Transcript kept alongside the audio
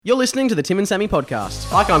You're listening to the Tim and Sammy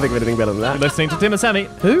podcast. I can't think of anything better than that. Listening to Tim and Sammy.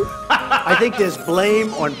 Who? I think there's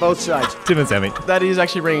blame on both sides. Tim and Sammy. That is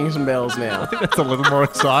actually ringing some bells now. That's a little more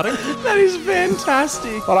exciting. That is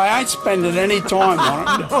fantastic. But I ain't spending any time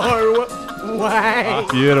on it. No way.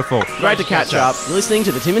 Beautiful. Great to catch up. You're listening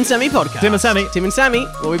to the Tim and Sammy podcast. Tim and Sammy. Tim and Sammy,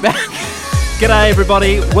 we'll be back. G'day,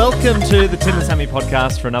 everybody. Welcome to the Tim and Sammy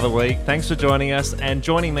podcast for another week. Thanks for joining us. And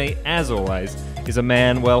joining me, as always, is a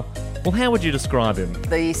man, well, how would you describe him?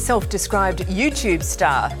 The self-described YouTube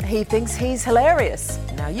star. He thinks he's hilarious.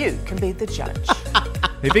 Now you can be the judge.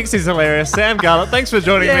 He thinks he's hilarious. Sam Garlett, thanks for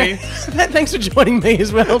joining me. Thanks for joining me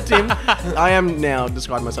as well, Tim. I am now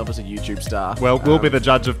describing myself as a YouTube star. Well, we'll be the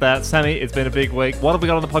judge of that. Sammy, it's been a big week. What have we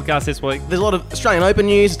got on the podcast this week? There's a lot of Australian Open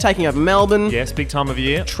news taking over Melbourne. Yes, big time of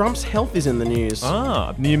year. Trump's health is in the news.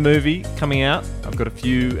 New movie coming out. I've got a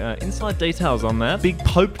few inside details on that. Big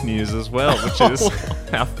Pope news as well, which is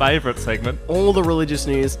our favourite segment. All the religious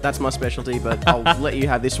news, that's my specialty, but I'll let you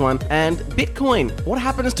have this one. And Bitcoin, what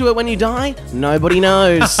happens to it when you die? Nobody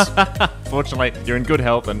knows. Fortunately, you're in good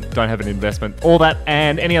health and don't have an investment. All that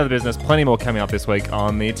and any other business, plenty more coming up this week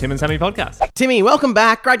on the Tim and Sammy podcast. Timmy, welcome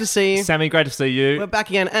back. Great to see you. Sammy, great to see you. We're back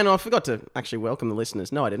again, and I forgot to actually welcome the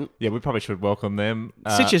listeners. No, I didn't. Yeah, we probably should welcome them.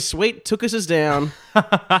 Such a sweet took us down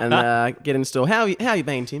and get installed. How you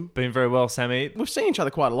been, Tim? Been very well, Sammy. We've seen each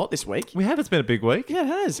other quite a lot this week. We have. It's been a big week. Yeah, it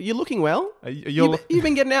has. You're looking well. You've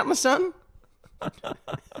been getting out in the sun?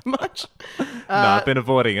 Much? No, I've been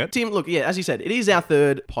avoiding it. Tim, look, yeah, as you said, it is our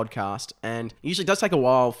third podcast, and it usually does take a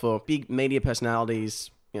while for big media personalities,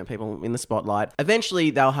 people in the spotlight. Eventually,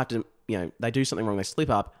 they'll have to, they do something wrong, they slip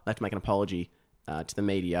up, they have to make an apology to the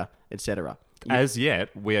media, etc. As yet,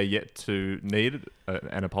 we are yet to need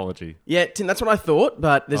an apology. Yeah, Tim, that's what I thought,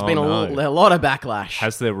 but there's been a no. lot of backlash.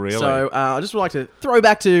 Has there really? So I just would like to throw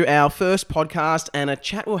back to our first podcast and a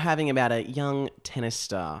chat we're having about a young tennis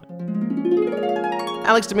star.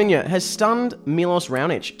 Alex de Minaur has stunned Milos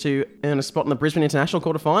Raonic to earn a spot in the Brisbane International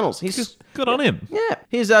quarterfinals. He's good on him. Yeah.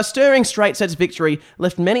 His stirring straight sets victory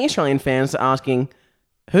left many Australian fans asking,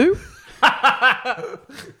 who?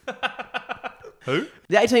 Who?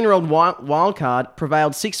 The 18-year-old wildcard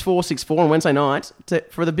prevailed 6-4, 6-4 on Wednesday night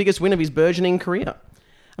for the biggest win of his burgeoning career.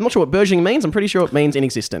 I'm not sure what burgeoning means. I'm pretty sure it means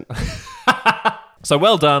inexistent. So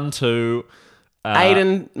well done to...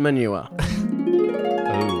 Aiden Manure.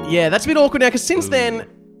 Yeah, that's a bit awkward now, because since then,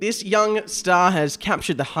 this young star has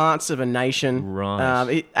captured the hearts of a nation.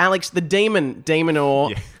 Right. Alex, the Demon, Demonor.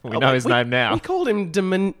 Yeah, we know his name now. We called him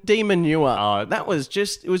Demonure. Oh. That was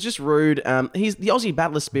just rude. He's the Aussie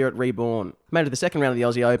battler spirit reborn. Made it to the second round of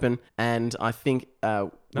the Aussie Open, and I think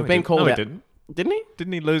we've been called out. He didn't. Didn't he?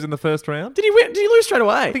 Didn't he lose in the first round? Did he win? Did he lose straight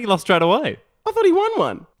away? I think he lost straight away. I thought he won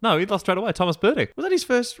one. No, he lost straight away. Thomas Burdick. Was that his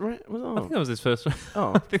first round? I think that was his first round.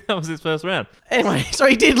 Oh. I think that was his first round. Anyway, so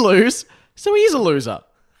he did lose. So he is a loser.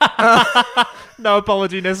 No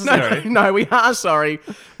apology necessary. No, we are sorry.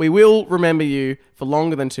 We will remember you for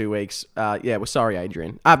longer than 2 weeks. We're sorry,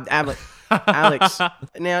 Adrian. Alex.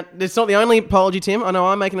 Now, it's not the only apology, Tim. I know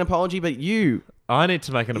I'm making an apology, but you... I need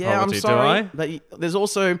to make an apology, I'm sorry, do I? But there's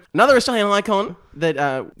also another Australian icon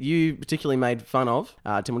that you particularly made fun of.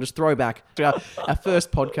 Tim, we'll just throw back to our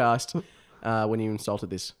first podcast when you insulted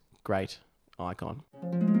this great icon.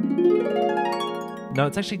 No,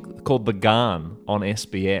 it's actually called The Garn on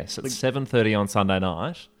SBS at 7:30 on Sunday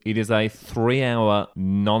night. It is a 3-hour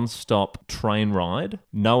non-stop train ride.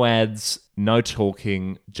 No ads, no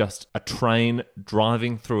talking, just a train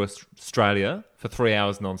driving through Australia for 3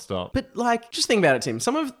 hours non-stop. But, just think about it, Tim.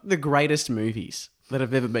 Some of the greatest movies that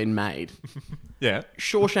have ever been made. Yeah.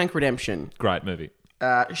 Shawshank Redemption. Great movie.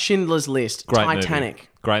 Schindler's List. Great Titanic. Movie.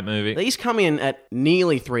 Great movie. These come in at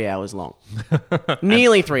nearly 3 hours long.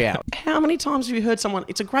 Nearly 3 hours. How many times have you heard someone,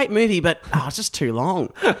 it's a great movie, but it's just too long.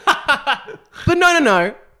 But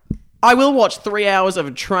no. I will watch 3 hours of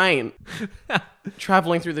a train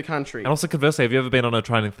travelling through the country. And also, conversely, have you ever been on a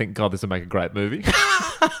train and think, God, this would make a great movie?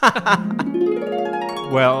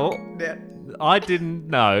 Well, I didn't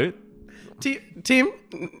know. Tim?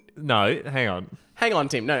 No, hang on. Hang on,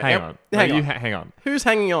 Tim. No, hang on. Hang on. Who's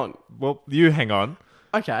hanging on? Well, you hang on.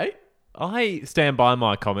 Okay. I stand by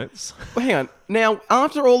my comments. Well, hang on. Now,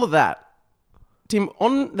 after all of that, Tim,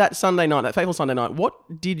 on that Sunday night, that fateful Sunday night,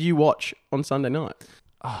 what did you watch on Sunday night?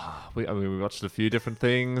 We watched a few different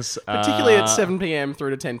things. Particularly at 7 p.m. through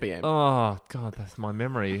to 10 p.m. Oh, God, my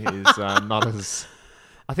memory is not as...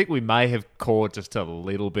 I think we may have caught just a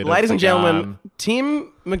little bit Ladies of and gentlemen,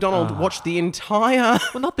 Tim McDonald watched the entire...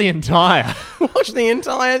 Well, not the entire. Watched the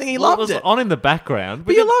entire thing. He loved it. It was on in the background.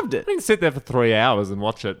 But you loved it. I didn't sit there for 3 hours and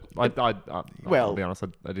watch it. I'll Well... be honest,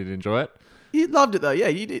 I did enjoy it. You loved it though, yeah,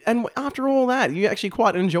 you did. And after all that, you actually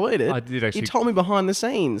quite enjoyed it. I did actually. You told me behind the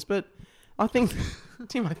scenes, but I think,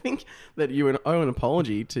 Tim, I think that you owe an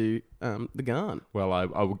apology to the Garn. Well, I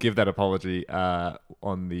will give that apology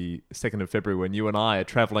on the 2nd of February when you and I are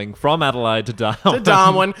travelling from Adelaide to Darwin. To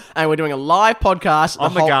Darwin, and we're doing a live podcast.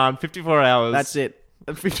 On the Garn, 54 hours. That's it.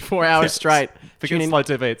 54 hours straight. Forget Tune in. slow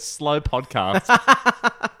TV, it's slow podcast.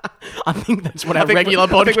 I think that's what our regular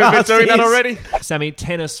podcast I think we've been doing that is. already. Sammy,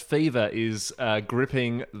 tennis fever is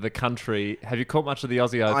gripping the country. Have you caught much of the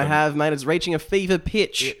Aussie Open? I have, mate. It's reaching a fever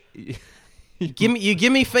pitch. You give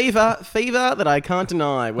me fever that I can't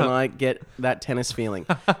deny when I get that tennis feeling.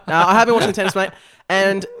 Now, I have been watching tennis, mate,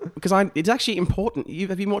 and because it's actually important. Have you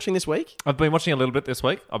been watching this week? I've been watching a little bit this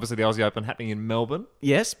week. Obviously, the Aussie Open happening in Melbourne.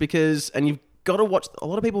 Yes, and you've got to watch. A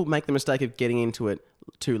lot of people make the mistake of getting into it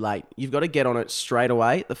too late. You've got to get on it straight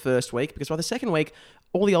away the first week, because by the second week,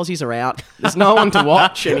 all the Aussies are out. There's no one to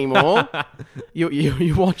watch anymore.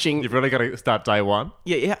 You're watching. You've really got to start day one.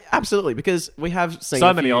 Yeah, absolutely, because we have seen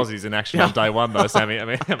So many Aussies in action on day one, though, Sammy. I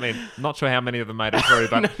mean, not sure how many of them made it through,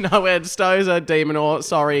 but No, we had Stozer, Demon Or,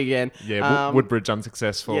 sorry again. yeah, Woodbridge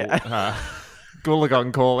unsuccessful. Yeah.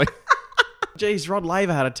 Goolagong calling. Geez, Rod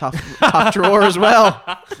Laver had a tough draw as well.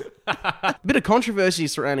 Bit of controversy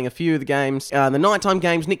surrounding a few of the games. The nighttime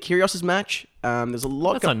games, Nick Kyrgios's match. There's a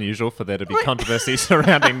lot. That's unusual for there to be controversy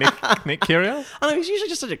surrounding Nick Kyrgios. I know, he's usually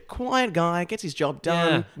just such a quiet guy, gets his job Yeah,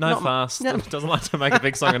 done. no fast. Doesn't like to make a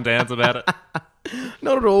big song and dance about it.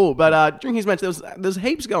 Not at all. But during his match, there's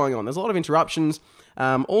heaps going on. There's a lot of interruptions.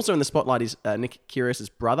 Also in the spotlight is Nick Kyrgios's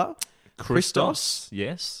brother, Christos.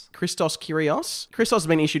 Yes. Christos Kyrgios. Christos has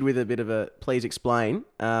been issued with a bit of a please explain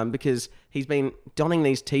because he's been donning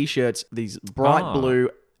these T-shirts, these bright blue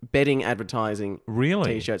betting advertising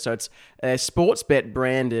Really? T-shirts. So it's Sports Bet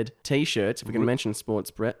branded T-shirts. If we can mention Sports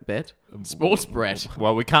Bet. Sports Bet.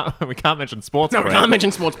 Well, we can't mention sports. No, we brand. can't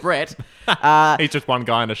mention Sports Bet. He's just one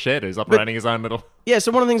guy in a shed who's operating his own little. Yeah,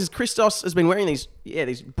 so one of the things is Christos has been wearing these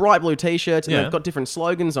bright blue T-shirts, and Yeah. they've got different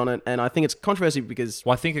slogans on it, and I think it's controversy because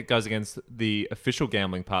Well, I think it goes against the official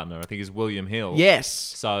gambling partner. I think is William Hill. yes,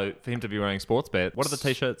 So for him to be wearing sports bet, what do the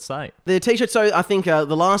T-shirts say? the T-shirt. So I think the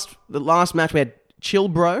last match we had Chill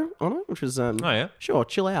Bro on it, which was yeah. sure,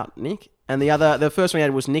 chill out, Nick. And the first one we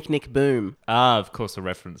had was Nick Boom. Of course, a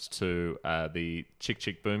reference to the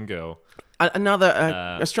Chick Boom Girl, Another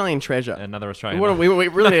Australian treasure. another Australian. We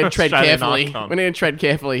really need to tread Australian carefully. icon. We need to tread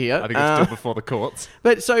carefully here. I think it's still before the courts.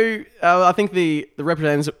 But so I think the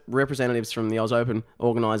representatives from the Oz Open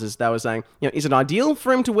organisers, they were saying, is it ideal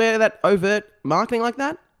for him to wear that overt marketing like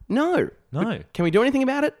that? No. No. But can we do anything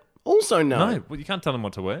about it? Also no. No, well, you can't tell them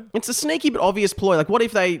what to wear. It's a sneaky but obvious ploy. Like, what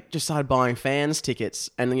if they just started buying fans tickets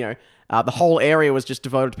and, the whole area was just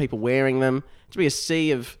devoted to people wearing them? To be a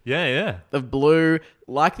sea of Yeah. blue,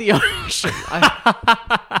 like the ocean.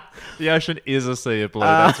 The ocean is a sea of blue.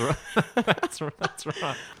 That's right. That's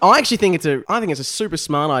right. I actually think it's a super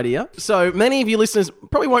smart idea. So many of you listeners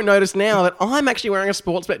probably won't notice now that I'm actually wearing a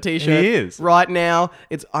Sportsbet T-shirt. He is. Right now.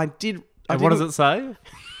 And what does it say?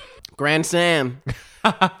 Grand Sam.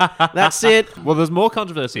 That's it. Well, there's more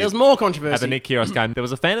controversy. There's more At the controversy. Nick Kyrgios game, there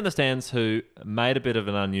was a fan in the stands who made a bit of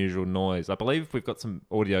an unusual noise. I believe we've got some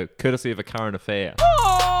audio courtesy of A Current Affair.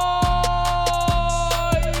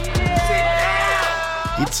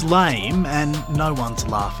 It's lame and no one's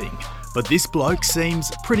laughing, but this bloke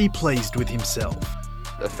seems pretty pleased with himself.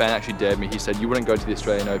 A fan actually dared me. He said, you wouldn't go to the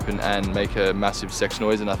Australian Open and make a massive sex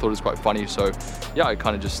noise, and I thought it was quite funny, so yeah, I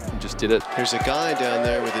kind of just did it. There's a guy down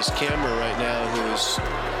there with his camera right now who is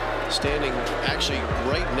standing actually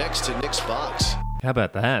right next to Nick's box. How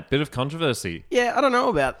about that? Bit of controversy. Yeah, I don't know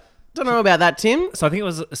about that, Tim. So I think it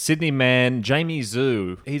was a Sydney man, Jamie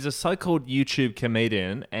Zhu. He's a so-called YouTube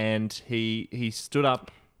comedian, and he stood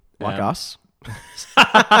up Like us.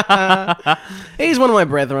 He's one of my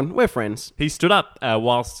brethren. We're friends. He stood up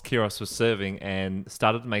whilst Kyrgios was serving and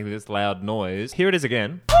started making this loud noise. Here it is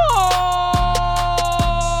again.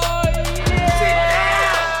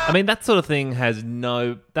 I mean, that sort of thing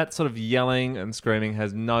that sort of yelling and screaming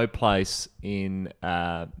has no place in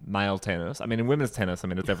male tennis. I mean, in women's tennis,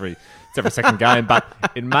 it's every second game, but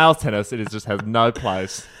in male tennis, it just has no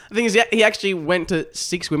place. The thing is, he actually went to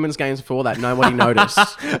 6 women's games before that. Nobody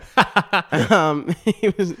noticed. He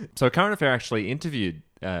was... So Current Affair actually interviewed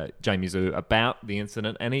Jamie Zhu about the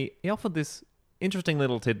incident, and he offered this interesting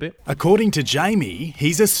little tidbit. According to Jamie,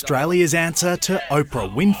 he's Australia's answer to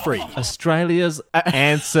Oprah Winfrey. Australia's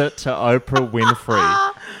answer to Oprah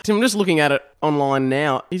Winfrey. Tim, I'm just looking at it online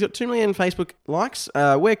now. He's got 2 million Facebook likes.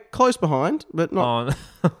 We're close behind, but not...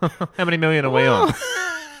 How many million are we on?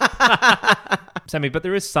 Sammy, but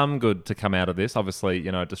there is some good to come out of this. Obviously,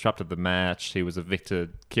 disrupted the match. He was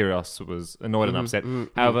evicted. Kyrgios was annoyed and upset.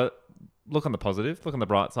 However, look on the positive, look on the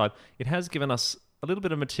bright side. It has given us a little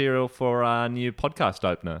bit of material for our new podcast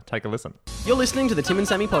opener. Take a listen. You're listening to the Tim and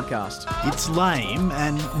Sammy podcast. It's lame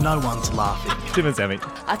and no one's laughing. Tim and Sammy.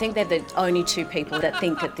 I think they're the only two people that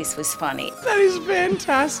think that this was funny. That is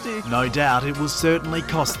fantastic. No doubt it will certainly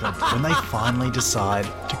cost them when they finally decide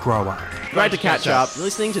to grow up. Great to catch up. You're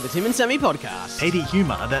listening to the Tim and Sammy podcast. Petty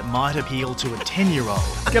humour that might appeal to a 10-year-old.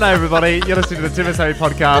 G'day, everybody. You're listening to the Tim and Sammy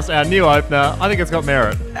podcast, our new opener. I think it's got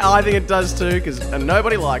merit. I think it does too, because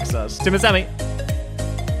nobody likes us. Tim and Sammy.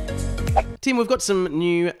 Tim, we've got some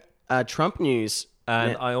new Trump news.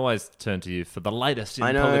 And I always turn to you for the latest in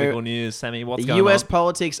I know. Political news. Sammy, what's The going on? US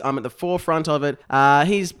politics, I'm at the forefront of it.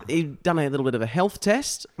 He's done a little bit of a health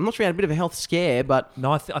test. I'm not sure he had a bit of a health scare, but...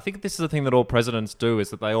 No, I think this is the thing that all presidents do, is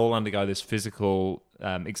that they all undergo this physical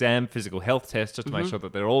exam, physical health test, just to make sure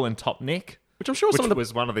that they're all in top nick. Which I'm sure Which some of the...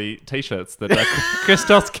 was one of the T-shirts that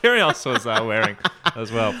Christos Kyrgios was wearing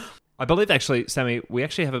as well. I believe, actually, Sammy, we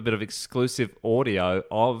actually have a bit of exclusive audio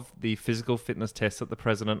of the physical fitness test that the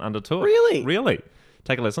president undertook. Really? Really.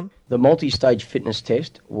 Take a listen. The multi-stage fitness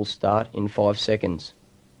test will start in 5 seconds.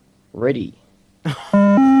 Ready.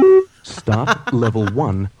 Start level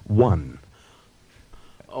 1.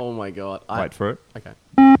 Oh my God. Wait for it. Okay.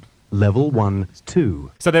 Level 1,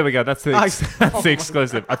 2. So there we go. That's the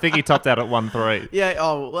exclusive. I think he topped out at 1-3. Yeah,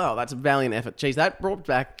 oh, well, that's a valiant effort. Jeez, that brought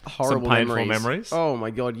back horrible Some painful memories. Oh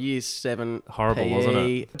my God, year 7. Horrible, PE. wasn't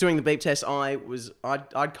it? Doing the beep test,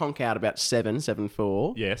 I'd conk out about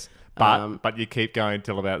 7.4. Yes. But you keep going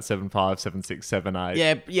till about 7.5, 7.6,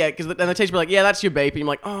 7.8. Yeah, because then the teacher will be like, yeah, that's your beep. And you're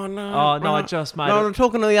like, oh, no. Oh, no, I just made No, it. I'm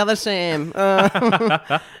talking to the other Sam.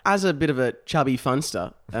 As a bit of a chubby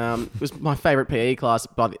funster, it was my favourite PE class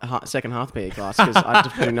by the second half of PE class because I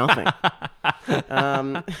just do nothing.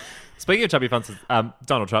 Speaking of chubby funsters,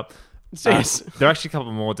 Donald Trump. Yes. There are actually a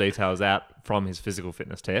couple more details out from his physical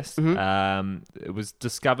fitness test. It was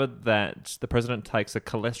discovered that the president takes a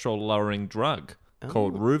cholesterol-lowering drug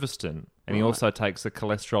called Ruvastin, and he also takes a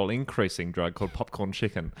cholesterol-increasing drug called popcorn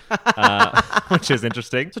chicken, which is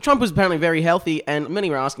interesting. So Trump was apparently very healthy, and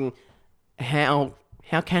many were asking, how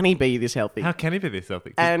can he be this healthy? How can he be this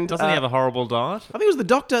healthy? And, doesn't he have a horrible diet? I think it was the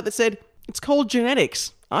doctor that said, it's called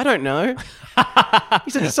genetics. I don't know.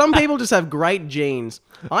 He said, some people just have great genes.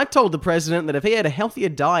 I told the president that if he had a healthier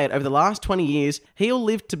diet over the last 20 years, he'll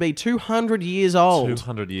live to be 200 years old.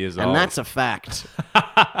 200 years old. And that's a fact.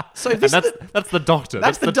 So if And this that's the doctor.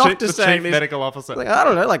 That's the the doctor chief, saying chief this. medical officer. like, I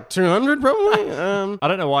don't know, like 200 probably? I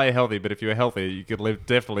don't know why you're healthy, but if you were healthy, you could live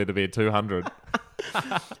definitely to be 200.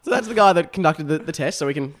 So that's the guy that conducted the test, so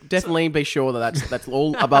we can definitely be sure that that's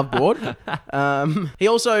all above board.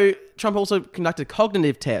 Trump also conducted a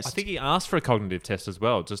cognitive test. I think he asked for a cognitive test as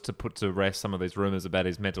well, just to put to rest some of these rumours about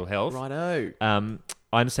his mental health. Righto.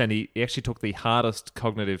 I understand he actually took the hardest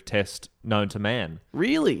cognitive test known to man.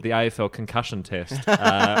 Really? The AFL concussion test.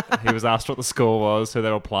 He was asked what the score was, who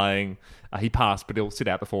they were playing. He passed, but he'll sit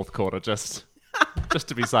out the fourth quarter just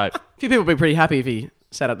to be safe. A few people would be pretty happy if he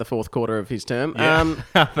sat at the fourth quarter of his term. Yeah.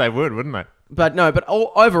 They would, wouldn't they? But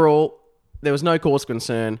overall, there was no cause for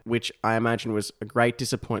concern, which I imagine was a great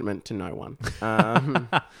disappointment to no one.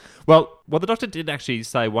 Well, the doctor did actually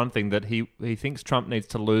say one thing, that he thinks Trump needs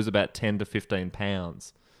to lose about 10 to 15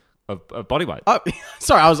 pounds of body weight. Oh,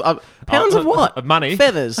 sorry, I was pounds of what? Of money.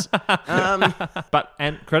 Feathers.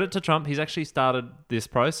 And credit to Trump, he's actually started this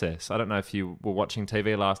process. I don't know if you were watching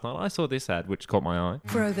TV last night. I saw this ad, which caught my eye.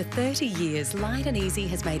 For over 30 years, Light and Easy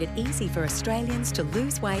has made it easy for Australians to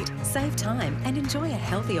lose weight, save time, and enjoy a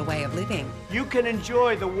healthier way of living. You can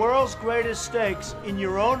enjoy the world's greatest steaks in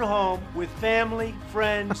your own home with family,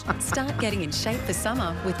 friends, Start getting in shape for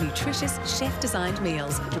summer with nutritious, chef-designed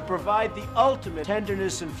meals. to provide the ultimate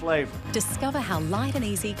tenderness and flavor. Discover how Light and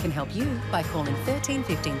Easy can help you by calling 13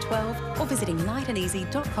 15 12 or visiting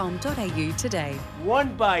lightandeasy.com.au today.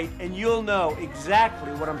 One bite and you'll know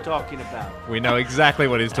exactly what I'm talking about. We know exactly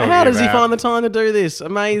what he's talking about. How does he find the time to do this?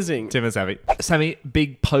 Amazing. Tim and Sammy. Sammy,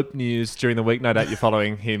 big Pope news during the week. No doubt you're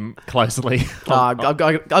following him closely. I've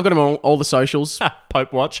got him on all the socials.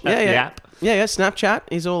 Pope Watch. Yeah, The yeah. app. Yeah, Snapchat.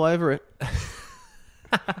 He's all over it.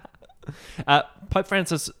 Pope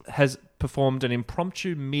Francis has performed an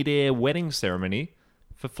impromptu mid-air wedding ceremony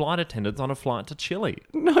for flight attendants on a flight to Chile.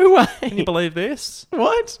 No way. Can you believe this?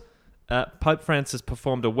 What? Pope Francis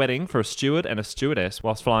performed a wedding for a steward and a stewardess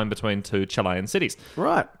whilst flying between two Chilean cities.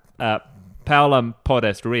 Right. Paula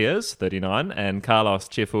Podest Rios, 39, and Carlos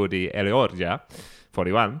Chefu de Eliorgia,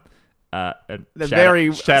 41, And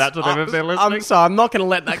They're shout out to them if they're listening. I'm sorry, I'm not going to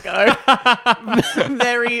let that go.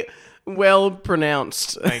 Very well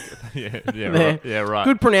pronounced. Right.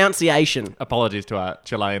 Good pronunciation. Apologies to our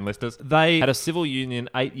Chilean listeners. They had a civil union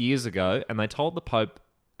 8 years ago, and they told the Pope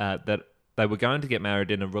that they were going to get married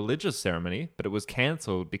in a religious ceremony, but it was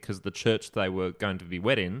cancelled because the church they were going to be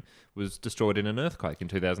wed in was destroyed in an earthquake in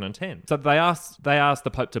 2010. So they asked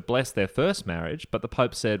the Pope to bless their first marriage, but the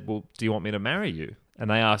Pope said, well, do you want me to marry you? And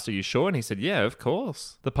they asked, are you sure? And he said, yeah, of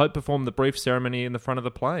course. The Pope performed the brief ceremony in the front of the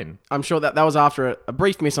plane. I'm sure that was after a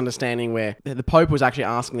brief misunderstanding where the Pope was actually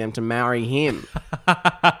asking them to marry him.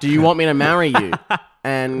 Do you want me to marry you?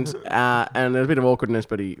 And there's a bit of awkwardness,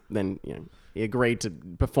 but he agreed to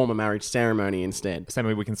perform a marriage ceremony instead.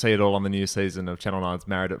 Sammy, we can see it all on the new season of Channel 9's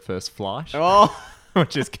Married at First Flight. Oh,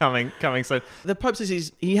 which is coming soon. The Pope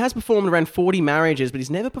says he has performed around 40 marriages, but he's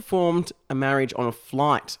never performed a marriage on a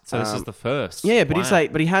flight. So this is the first. Yeah,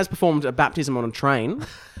 but he has performed a baptism on a train.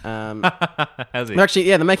 Has he? Actually,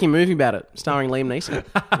 they're making a movie about it, starring Liam Neeson,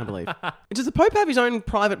 I believe. Does the Pope have his own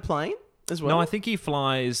private plane as well? No, I think he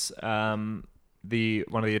flies one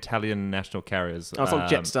of the Italian national carriers. Oh, it's not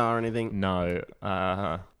Jetstar or anything. No.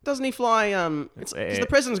 Doesn't he fly? Because the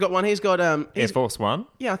president's got one. He's got Air Force One.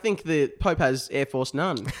 Yeah, I think the Pope has Air Force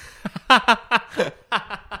None.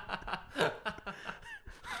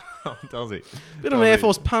 Oh, does he? Bit of an Air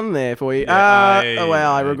Force pun there for you.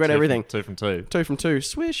 I regret everything. 2 from 2. 2 from 2.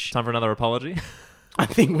 Swish. Time for another apology. I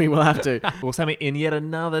think we will have to. Well, Sammy, in yet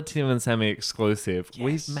another Tim and Sammy exclusive,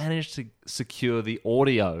 we've managed to secure the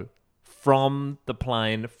audio from the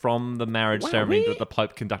plane, from the marriage ceremony that the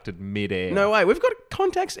Pope conducted mid-air. No way. We've got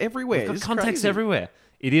contacts everywhere. We've got contacts everywhere.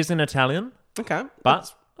 It is in Italian. Okay.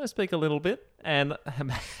 But I speak a little bit, and I'm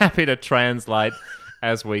happy to translate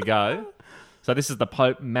as we go. So this is the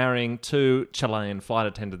Pope marrying 2 Chilean flight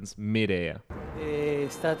attendants mid-air.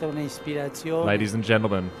 Ladies and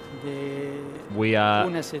gentlemen, we are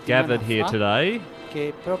gathered here today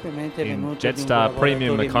in Jetstar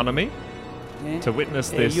Premium Economy to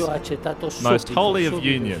witness this most holy of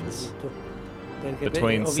unions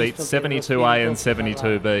between seats 72A and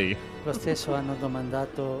 72B.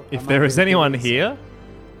 If there is anyone here,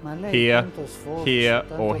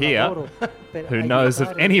 or here, who knows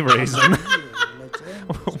of any reason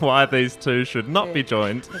why these two should not be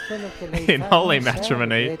joined in holy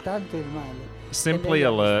matrimony, simply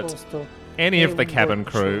alert any of the cabin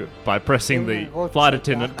crew by pressing the flight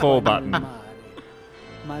attendant call button.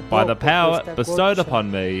 By the power bestowed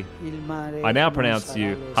upon me, I now pronounce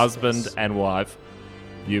you husband and wife.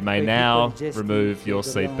 You may now remove your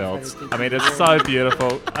seatbelts. I mean, it's so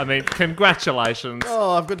beautiful. I mean, congratulations.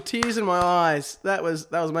 Oh, I've got tears in my eyes. That was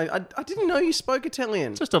amazing. I didn't know you spoke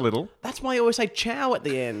Italian. Just a little. That's why you always say ciao at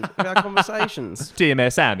the end of our conversations.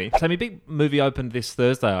 DMS Sammy. Sammy, big movie opened this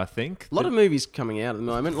Thursday, I think. A lot of movies coming out at the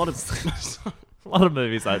moment. A lot of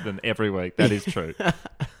movies open every week. That is true.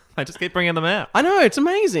 They just keep bringing them out. I know, it's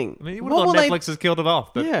amazing. I mean, you would have thought Netflix has killed it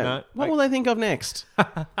off. But no, what will they think of next?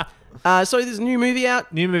 So there's a new movie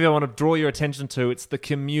out. New movie I want to draw your attention to. It's The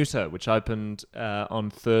Commuter, which opened on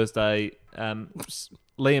Thursday. Liam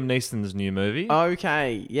Neeson's new movie.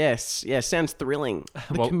 Okay, yes, sounds thrilling.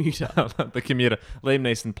 Commuter. The Commuter. Liam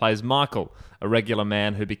Neeson plays Michael, a regular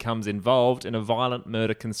man who becomes involved in a violent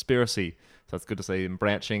murder conspiracy. So it's good to see him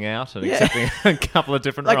branching out and accepting a couple of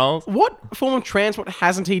different roles. What form of transport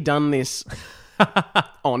hasn't he done this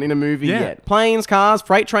on in a movie yet? Planes, cars,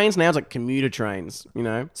 freight trains. Now it's like commuter trains, you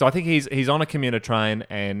know? So I think he's on a commuter train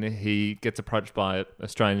and he gets approached by a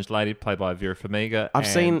strange lady played by Vera Farmiga. I've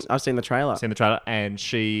seen the trailer. And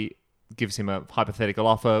she gives him a hypothetical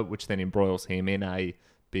offer, which then embroils him in a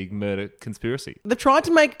big murder conspiracy. They've tried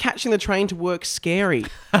to make catching the train to work scary.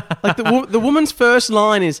 Like the woman's first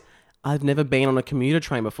line is, I've never been on a commuter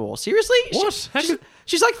train before. Seriously? What?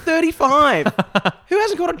 She's like 35. Who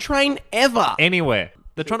hasn't got a train ever? Anywhere.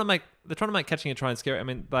 They're trying to make catching a train scary. I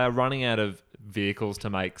mean, they are running out of vehicles to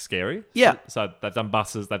make scary. Yeah. So they've done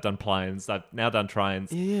buses, they've done planes, they've now done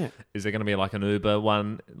trains. Yeah. Is there going to be like an Uber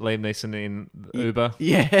one? Liam Neeson in Uber?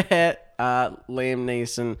 Yeah. Liam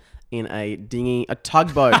Neeson in a dinghy, a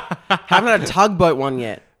tugboat. Haven't had a tugboat one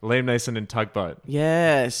yet. Liam Neeson in tugboat.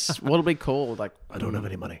 Yes. What'll be called? Like, I don't have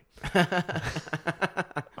any money.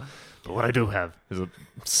 But what I do have is a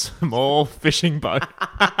small fishing boat.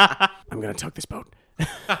 I'm going to tug this boat.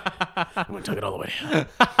 I'm going to tug it all the way.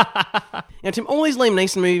 Now, Tim, all these Liam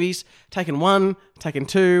Neeson movies, Taken 1, Taken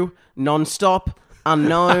 2, Non-Stop,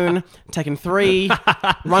 Unknown, Taken 3,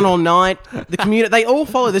 Run All Night, The Commuter, they all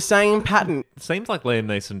follow the same pattern. It seems like Liam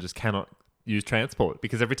Neeson just cannot use transport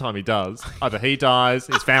because every time he does, either he dies,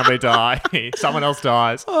 his family die, someone else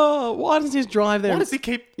dies. Oh, why doesn't he just drive there? Why does he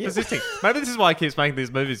keep persisting? Maybe this is why he keeps making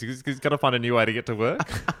these movies because he's got to find a new way to get to work.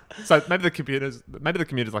 So maybe the commuter's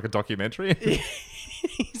like a documentary.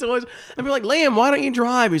 He's always, and we're like, Liam, why don't you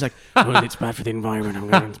drive? He's like, well, it's bad for the environment. I'm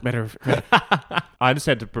going, it's better. I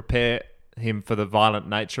understand to prepare him for the violent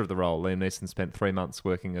nature of the role, Liam Neeson spent 3 months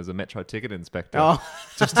working as a metro ticket inspector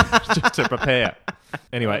just to prepare.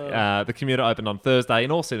 Anyway, The Commuter opened on Thursday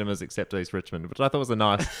in all cinemas except East Richmond, which I thought was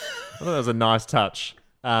a nice touch.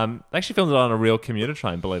 They actually filmed it on a real commuter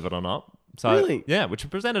train, believe it or not. So, really? Yeah, which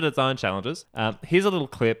presented its own challenges. Here's a little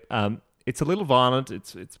clip. It's a little violent.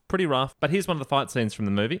 It's pretty rough. But here's one of the fight scenes from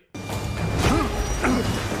the movie.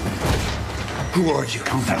 Who are you?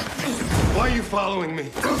 Why are you following me?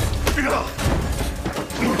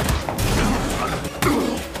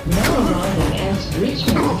 Now arriving at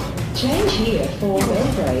Richmond. Change here for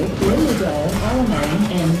Belgrade, Lilydale,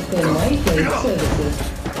 Alamein and Fairway Fleet services.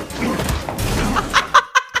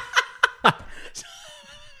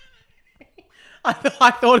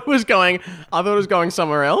 I thought it was going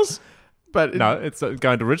somewhere else. But no, it's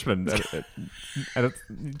going to Richmond. and it's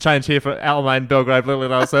changed here for Alamein, Belgrade,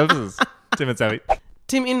 Lilydale services. Tim and Sammy.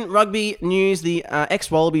 Tim, in rugby news, the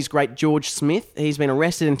ex-Wallabies great George Smith, he's been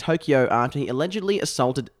arrested in Tokyo after he allegedly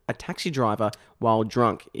assaulted a taxi driver while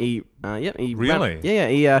drunk. He really?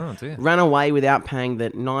 Ran away without paying the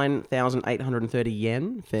 9,830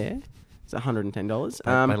 yen fare. It's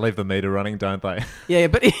 $110. They leave the meter running, don't they? Yeah,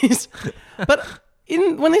 but it is. But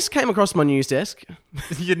when this came across my news desk,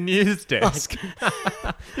 your news desk,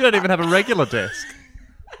 you don't even have a regular desk.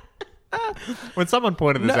 When someone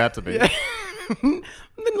pointed this out to me. Yeah.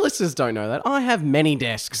 The listeners don't know that. I have many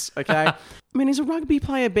desks, okay? I mean, is a rugby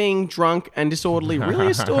player being drunk and disorderly really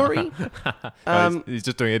a story? He's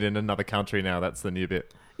just doing it in another country now. That's the new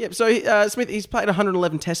bit. Yep, so Smith, he's played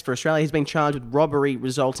 111 tests for Australia. He's been charged with robbery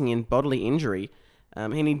resulting in bodily injury,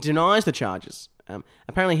 and he denies the charges.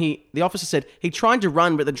 Apparently, the officer said he tried to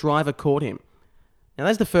run, but the driver caught him. Now,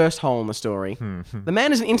 that's the first hole in the story. The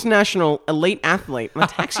man is an international elite athlete, and the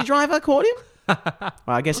taxi driver caught him? Well,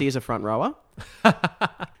 I guess he is a front rower.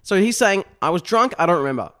 So he's saying, I was drunk, I don't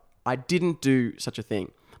remember. I didn't do such a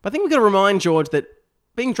thing. But I think we've got to remind George that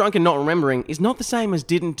being drunk and not remembering is not the same as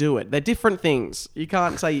didn't do it. They're different things. You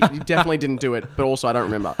can't say you definitely didn't do it, but also I don't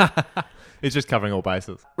remember. It's just covering all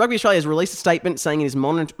bases. Rugby Australia has released a statement saying it is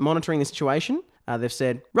monitoring the situation. They've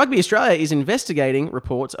said, Rugby Australia is investigating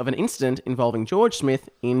reports of an incident involving George Smith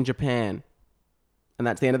in Japan. And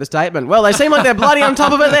that's the end of the statement. Well, they seem like they're bloody on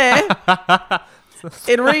top of it there.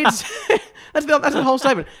 It reads... That's the whole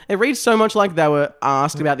statement. It reads so much like they were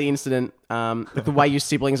asked about the incident, like the way your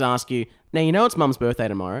siblings ask you, now you know it's Mum's birthday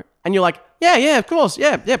tomorrow. And you're like, yeah, of course,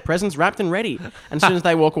 yeah, presents wrapped and ready. And as soon as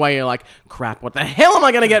they walk away, you're like, crap, what the hell am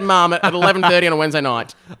I going to get Mum at 11:30 on a Wednesday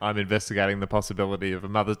night? I'm investigating the possibility of a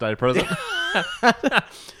Mother's Day present.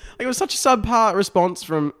 It was such a subpar response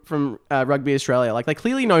from Rugby Australia. Like, they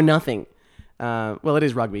clearly know nothing. Well, it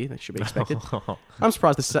is rugby. That should be expected. I'm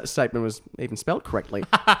surprised the statement was even spelled correctly.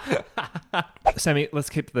 Sammy, let's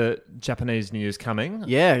keep the Japanese news coming.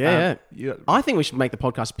 Yeah. I think we should make the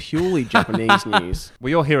podcast purely Japanese news.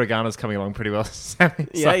 Well, your hiragana's coming along pretty well, Sammy.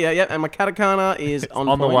 Yeah. And my katakana is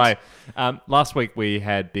on the way. Last week we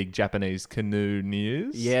had big Japanese canoe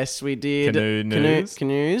news. Yes, we did.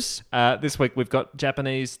 Canoes. This week we've got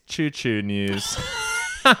Japanese choo-choo news.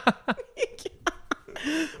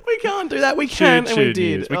 We can't do that. We can, and we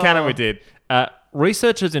did. We can, and we did.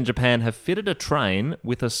 Researchers in Japan have fitted a train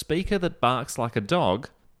with a speaker that barks like a dog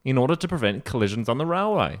in order to prevent collisions on the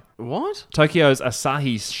railway. What? Tokyo's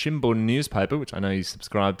Asahi Shimbun newspaper, which I know you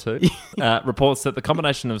subscribe to, reports that the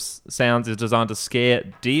combination of sounds is designed to scare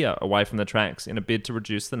deer away from the tracks in a bid to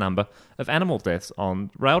reduce the number of animal deaths on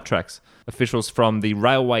rail tracks. Officials from the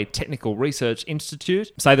Railway Technical Research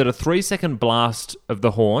Institute say that a 3-second blast of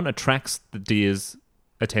the horn attracts the deer's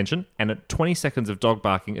attention, and at 20 seconds of dog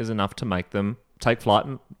barking is enough to make them take flight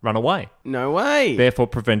and run away. No way. Therefore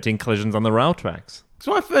preventing collisions on the rail tracks.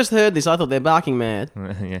 So when I first heard this, I thought they're barking mad.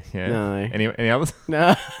 Yeah. No. Any others?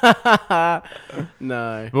 No.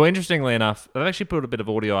 No. Well, interestingly enough, they've actually put a bit of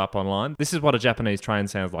audio up online. This is what a Japanese train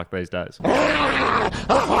sounds like these days.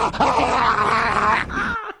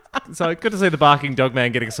 So good to see the barking dog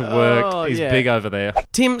man getting some work. He's big over there.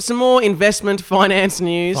 Tim, some more investment finance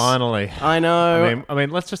news. Finally. I know. I mean,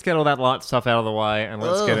 let's just get all that light stuff out of the way and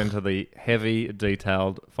let's get into the heavy,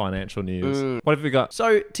 detailed financial news. What have we got?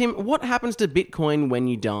 So, Tim, what happens to Bitcoin when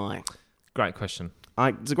you die? Great question.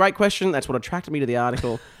 It's a great question. That's what attracted me to the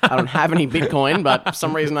article. I don't have any Bitcoin, but for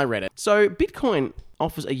some reason I read it. So, Bitcoin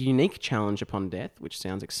offers a unique challenge upon death, which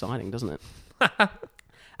sounds exciting, doesn't it?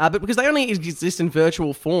 But because they only exist in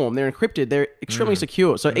virtual form, they're encrypted, they're extremely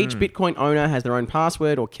secure. So each Bitcoin owner has their own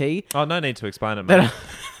password or key. Oh, no need to explain it, mate.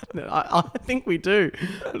 I think we do.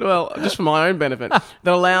 Well, just for my own benefit.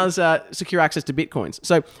 That allows secure access to Bitcoins.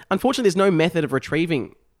 So unfortunately, there's no method of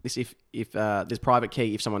retrieving this if there's private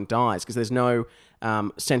key if someone dies, because there's no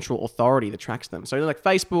central authority that tracks them. So like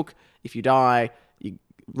Facebook, if you die, you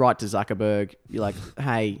write to Zuckerberg, you're like,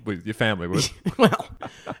 hey... With your family would. Well,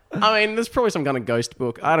 I mean, there's probably some kind of ghost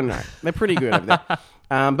book. I don't know. They're pretty good over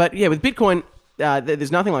there. But yeah, with Bitcoin,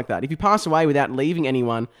 there's nothing like that. If you pass away without leaving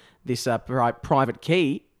anyone this private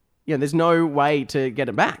key, there's no way to get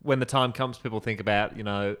it back. When the time comes, people think about,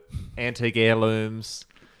 antique heirlooms,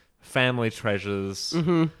 family treasures.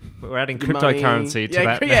 Mm-hmm. We're adding cryptocurrency to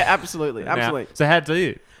that. Yeah, absolutely. Absolutely. Now, so how do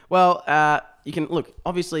you? Well, you can look.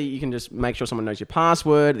 Obviously, you can just make sure someone knows your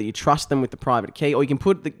password, that you trust them with the private key, or you can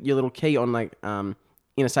put your little key on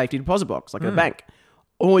in a safety deposit box, like at a bank,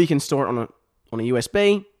 or you can store it on a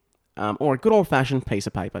USB, or a good old fashioned piece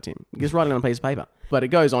of paper. Tim, you just write it on a piece of paper. But it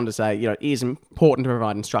goes on to say, it is important to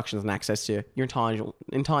provide instructions and access to your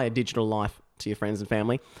entire digital life to your friends and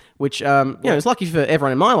family, which it's lucky for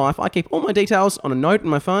everyone in my life. I keep all my details on a note in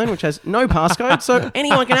my phone, which has no passcode, so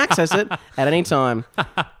anyone can access it at any time.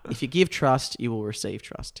 If you give trust, you will receive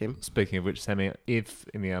trust, Tim. Speaking of which, Sammy, if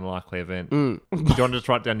in the unlikely event, do you want to just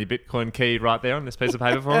write down your Bitcoin key right there on this piece of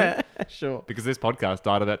paper for me? Sure. Because this podcast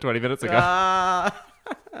died about 20 minutes ago.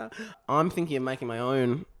 I'm thinking of making my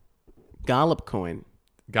own Garlop coin.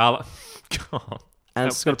 Garlop? God. And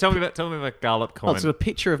tell me about Garlop coin. It's got a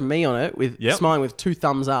picture of me on it with smiling with 2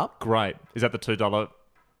 thumbs up. Great. Is that the $2?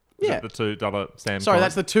 Yeah. The $2 Sam Sorry, coin?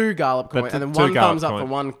 that's the 2 Garlop coin, and then 1 thumbs up for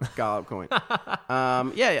 1 Garlop coin.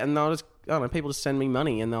 And they'll just, I don't know, people just send me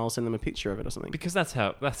money and they'll send them a picture of it or something. Because that's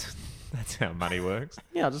how money works.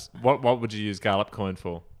 Yeah, just... What would you use Garlop coin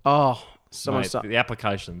for? Oh, the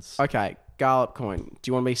applications. Okay, Garlop coin. Do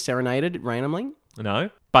you want to be serenaded randomly? No,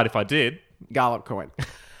 but if I did... Garlop coin.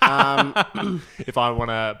 If I want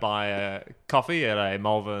to buy a coffee at a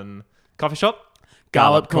Malvern coffee shop,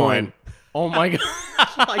 Garlop coin. Oh my God.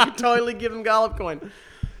 I could totally give them Garlop coin.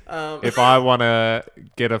 If I want to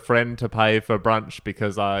get a friend to pay for brunch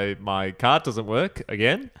because my card doesn't work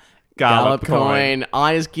again, Garlop coin.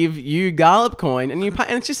 I just give you Garlop coin and you pay,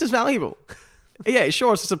 and it's just as valuable. Yeah,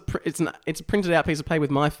 sure. It's a printed out piece of paper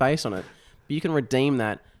with my face on it, but you can redeem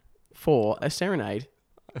that for a serenade.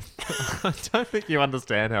 I don't think you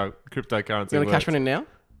understand how cryptocurrency works. You want to cash one in now?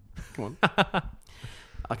 Come on.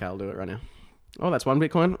 Okay, I'll do it right now. Oh, that's 1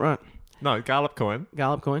 Bitcoin? Right. No, Garlop coin.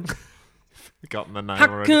 Garlop coin. Forgotten the name How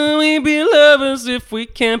already. can we be lovers if we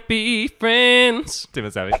can't be friends? Tim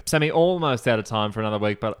and Sammy. Sammy, almost out of time for another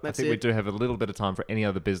week, but That's I think it. we do have a little bit of time for any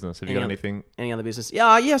other business. Have you got anything? Any other business? Yeah,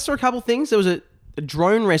 I saw a couple of things. There was a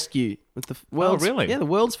drone rescue. With the world's, really? Yeah, the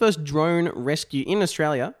world's first drone rescue in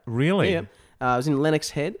Australia. Really? Yeah. It was in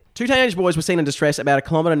Lennox Head. 2 teenage boys were seen in distress about a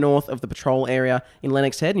kilometre north of the patrol area in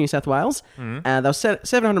Lennox Head, New South Wales. They were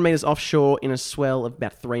 700 metres offshore in a swell of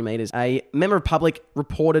about 3 metres. A member of public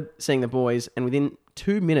reported seeing the boys, and within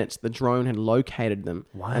 2 minutes, the drone had located them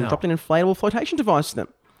and dropped an inflatable flotation device to them.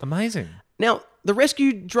 Amazing. Now, the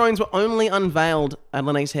rescue drones were only unveiled at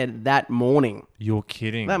Lennox Head that morning. You're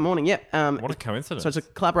kidding. That morning, yeah. What a coincidence. So it's a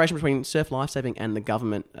collaboration between Surf Lifesaving and the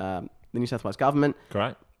government, the New South Wales government.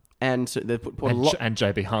 Great. And so they've poured a lot. And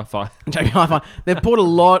JB Hi-Fi. JB Hi-Fi. They've poured a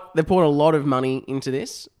lot of money into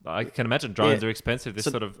this. I can imagine drones are expensive. This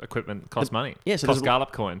sort of equipment costs money. Yeah, so costs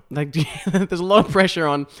Garlop coin. There's a lot of pressure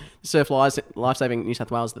on Surf Lifesaving New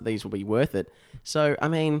South Wales that these will be worth it. So, I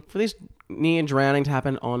mean, for this near drowning to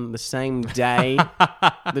happen on the same day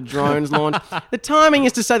the drones launch, the timing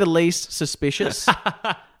is, to say the least, suspicious.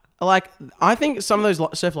 Like, I think some of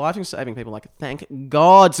those surf life-saving people, thank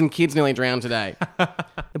God some kids nearly drowned today.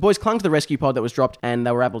 The boys clung to the rescue pod that was dropped and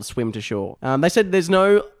they were able to swim to shore. They said there is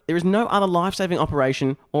no other life-saving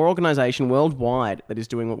operation or organisation worldwide that is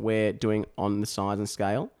doing what we're doing on the size and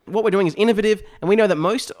scale. What we're doing is innovative, and we know that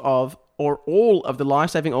most of or all of the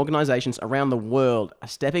life-saving organisations around the world are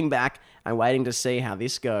stepping back and waiting to see how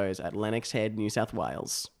this goes at Lennox Head, New South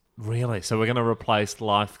Wales. Really? So we're going to replace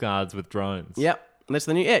lifeguards with drones? Yep. That's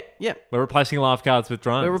the new... Yeah. We're replacing lifeguards with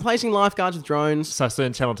drones? We're replacing lifeguards with drones. So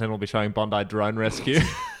soon Channel 10 will be showing Bondi Drone Rescue.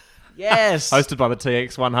 Yes. Hosted by the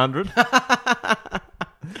TX100.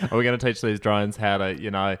 Are we going to teach these drones how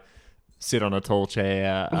to, sit on a tall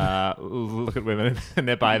chair, look at women in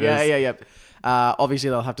their bathers? Yeah.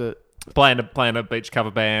 Obviously, they'll have to... Play in a beach cover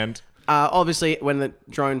band. Obviously, when the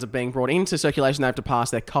drones are being brought into circulation, they have to pass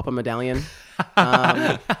their copper medallion.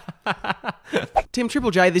 Tim,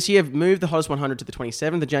 Triple J this year moved the Hottest 100 to the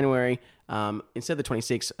 27th of January instead of the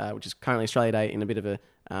 26th, which is currently Australia Day, in a bit of a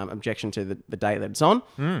objection to the date that it's on.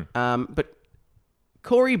 But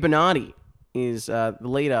Corey Bernardi is the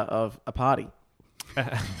leader of a party.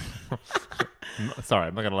 Sorry,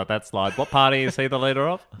 I'm not going to let that slide. What party is he the leader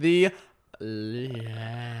of? The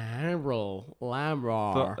Liberal.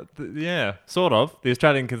 Yeah, sort of. The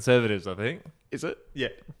Australian Conservatives, I think. Is it? Yeah.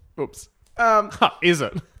 Oops. Is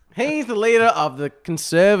it? He's the leader of the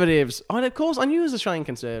Conservatives. Oh, and of course, I knew it was Australian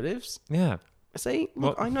Conservatives. Yeah. See,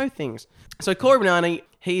 look, I know things. So Corey Bernardi,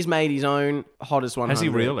 he's made his own Hottest 100. Has he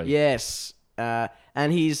really? Yes.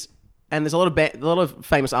 And there's a lot of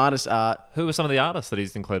famous artists. Who are some of the artists that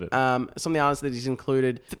he's included? Some of the artists that he's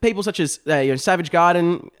included, people such as Savage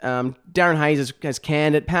Garden, Darren Hayes has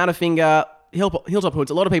canned it, Powderfinger, Hilltop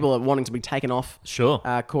Hoods. A lot of people are wanting to be taken off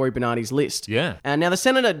Corey Bernardi's list. Yeah. Now, the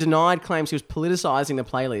senator denied claims he was politicising the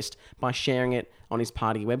playlist by sharing it on his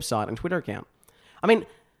party website and Twitter account. I mean,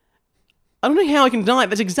 I don't know how I can deny it.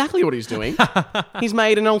 That's exactly what he's doing. He's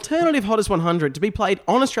made an alternative Hottest 100 to be played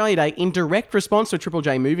on Australia Day in direct response to Triple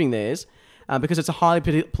J moving theirs because it's a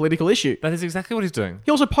highly political issue. That is exactly what he's doing.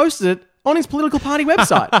 He also posted it on his political party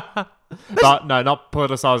website. But no, not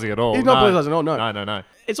politicising at all. He's not politicising at all, no. No.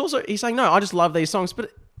 It's also, he's saying, no, I just love these songs,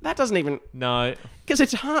 but that doesn't even... No. Because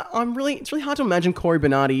it's hard. It's really hard to imagine Corey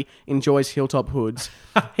Bernardi enjoys Hilltop Hoods.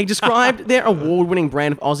 He described their award-winning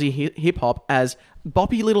brand of Aussie hip-hop as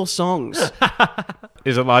boppy little songs.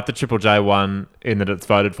 Is it like the Triple J one in that it's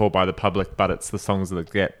voted for by the public, but it's the songs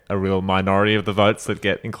that get a real minority of the votes that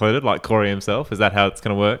get included, like Corey himself? Is that how it's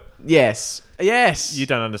going to work? Yes. You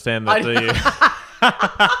don't understand that, do you?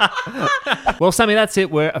 Well, Sammy, that's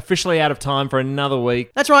it. We're officially out of time for another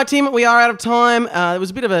week. That's right, Tim. We are out of time. It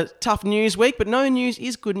was a bit of a tough news week, but no news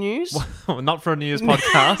is good news. Not for a news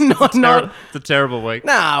podcast. It's a terrible week.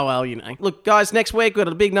 Nah, well, Look, guys, next week we've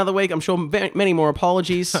got another week. I'm sure many more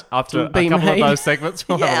apologies. After a couple of those segments,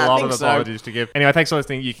 we'll have a lot of apologies to give. Anyway, thanks for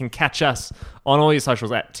listening. You can catch us on all your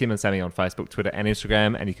socials at Tim and Sammy on Facebook, Twitter and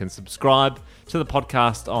Instagram, and you can subscribe to the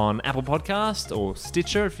podcast on Apple Podcast or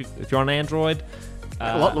Stitcher if you're on Android.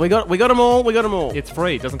 We got them all. It's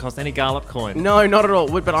free. It doesn't cost any Garlop coin. No, not at all.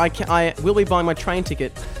 But I will be buying my train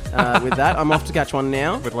ticket with that. I'm off to catch one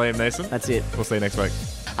now. With Liam Neeson? That's it. We'll see you next week.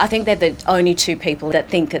 I think they're the only two people that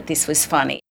think that this was funny.